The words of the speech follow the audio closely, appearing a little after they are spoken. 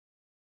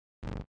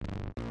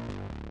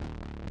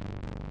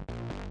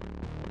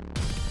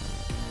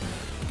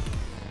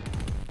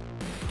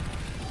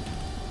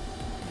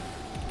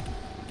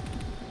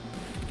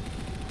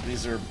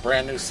These are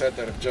brand new set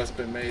that have just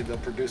been made. They'll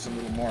produce a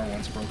little more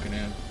once broken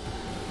in.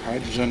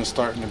 Hydrogen is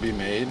starting to be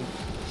made.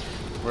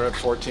 We're at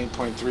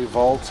 14.3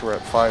 volts. We're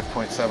at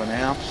 5.7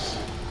 amps.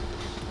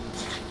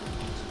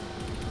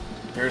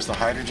 Here's the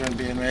hydrogen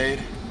being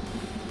made.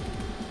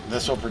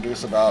 This will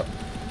produce about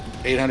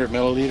 800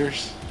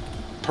 milliliters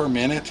per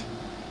minute,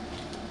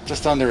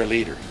 just under a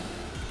liter.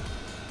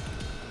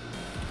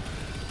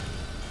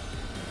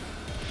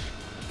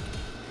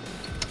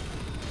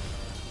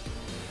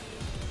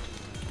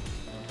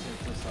 I'll take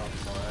this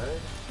outside.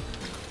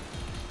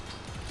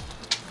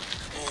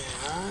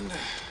 And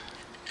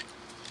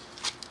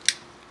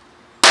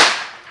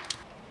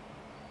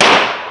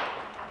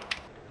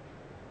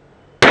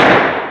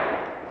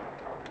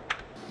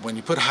when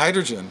you put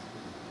hydrogen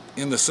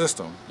in the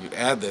system, you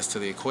add this to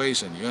the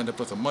equation, you end up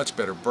with a much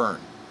better burn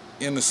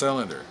in the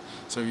cylinder.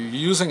 So you're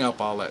using up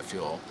all that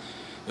fuel.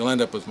 You'll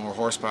end up with more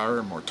horsepower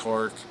and more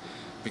torque.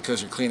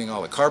 Because you're cleaning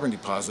all the carbon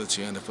deposits,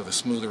 you end up with a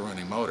smoother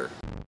running motor.